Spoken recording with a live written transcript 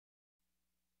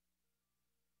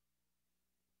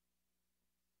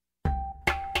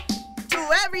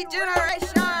every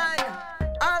generation,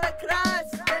 all across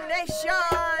the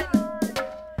nation.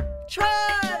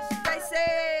 Trust, I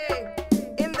say,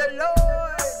 in the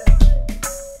Lord.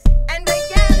 And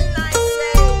again I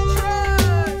say,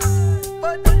 trust,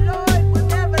 for the Lord will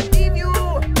never leave you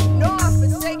nor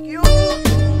forsake you.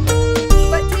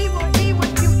 But He will be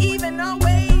with you even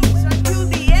always until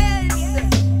the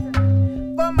end.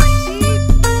 For my sheep,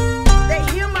 they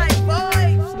hear my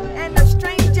voice, and the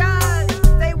strangers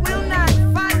they will not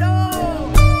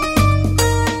follow.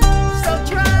 So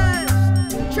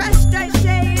trust I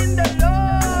say in the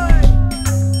Lord.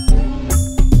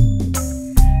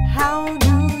 How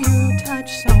do you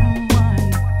touch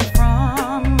someone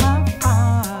from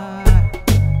afar?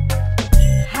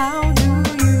 How do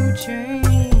you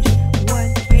change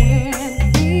what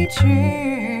can't be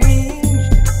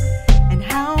changed? And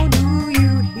how do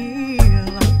you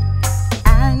heal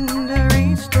and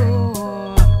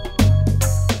restore?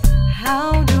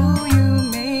 How do you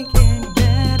make it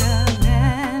better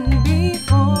than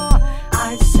before?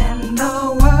 I send the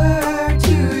word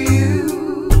to you.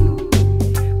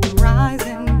 Rise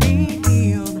and be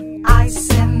healed. I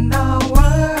send the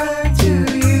word to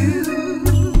you.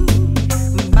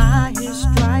 By His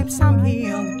stripes I'm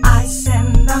healed. I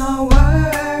send the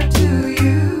word to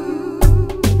you.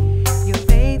 Your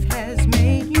faith has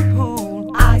made you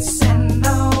whole. I send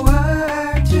the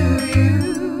word to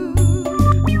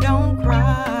you. Don't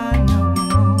cry no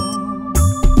more.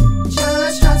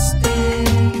 Just trust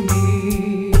in me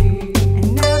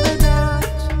and never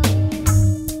doubt.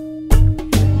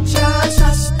 Just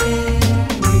trust in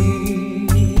me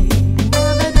and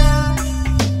never doubt.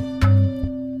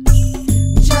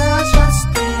 Just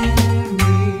trust in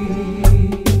me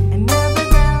and never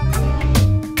doubt.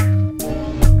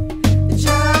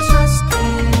 Just trust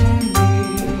in me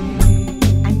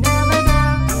and never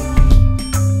doubt.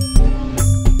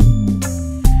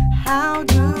 How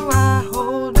do I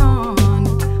hold on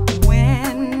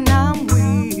when I'm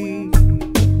weak?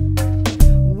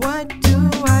 What do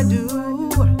I do?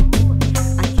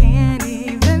 I can't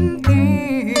even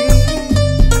think.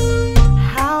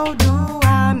 How do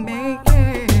I make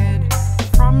it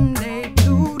from day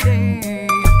to day?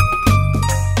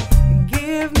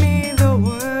 Give me the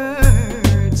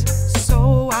words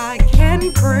so I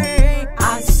can pray.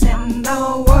 I send the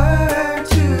word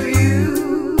to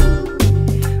you.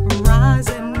 Rise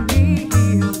and be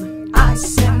healed. I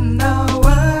send the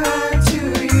word to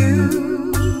you.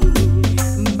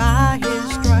 By His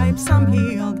stripes I'm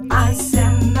healed. I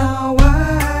send the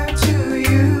word to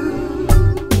you.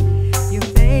 Your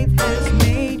faith has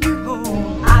made you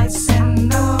whole. I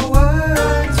send the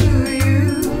word to you.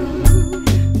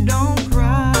 Don't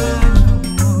cry no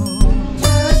more.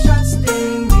 Just trust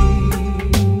in me.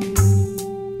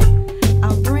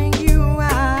 I'll bring you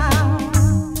out.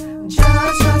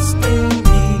 Just trust in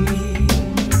me.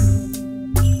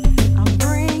 I'll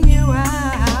bring you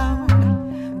out.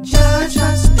 Just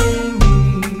trust in me.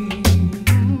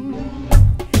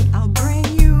 I'll bring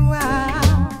you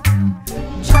out.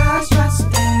 Just trust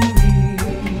in me.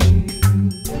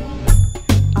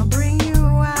 I'll bring you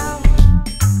out.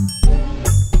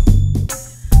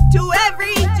 To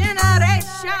every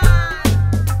generation,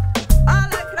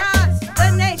 all across the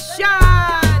nation.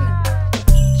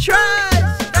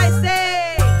 Trust, I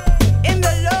say, in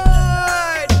the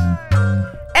Lord.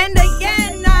 And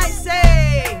again I say,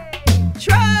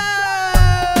 trust.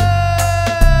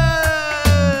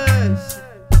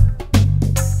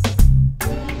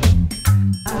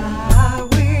 I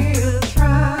will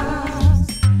trust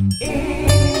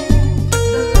in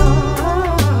the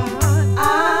Lord.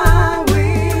 I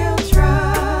will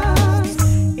trust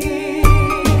in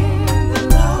the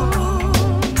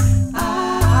Lord. I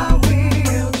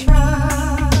will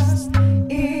trust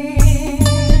in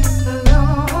the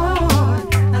Lord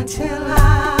until I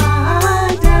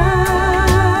die.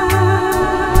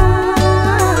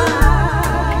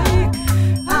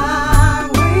 I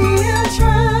will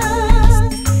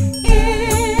trust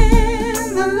in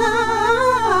the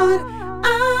Lord. I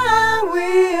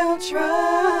will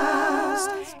trust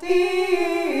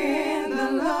in the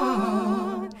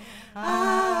Lord.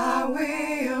 I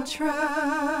will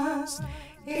trust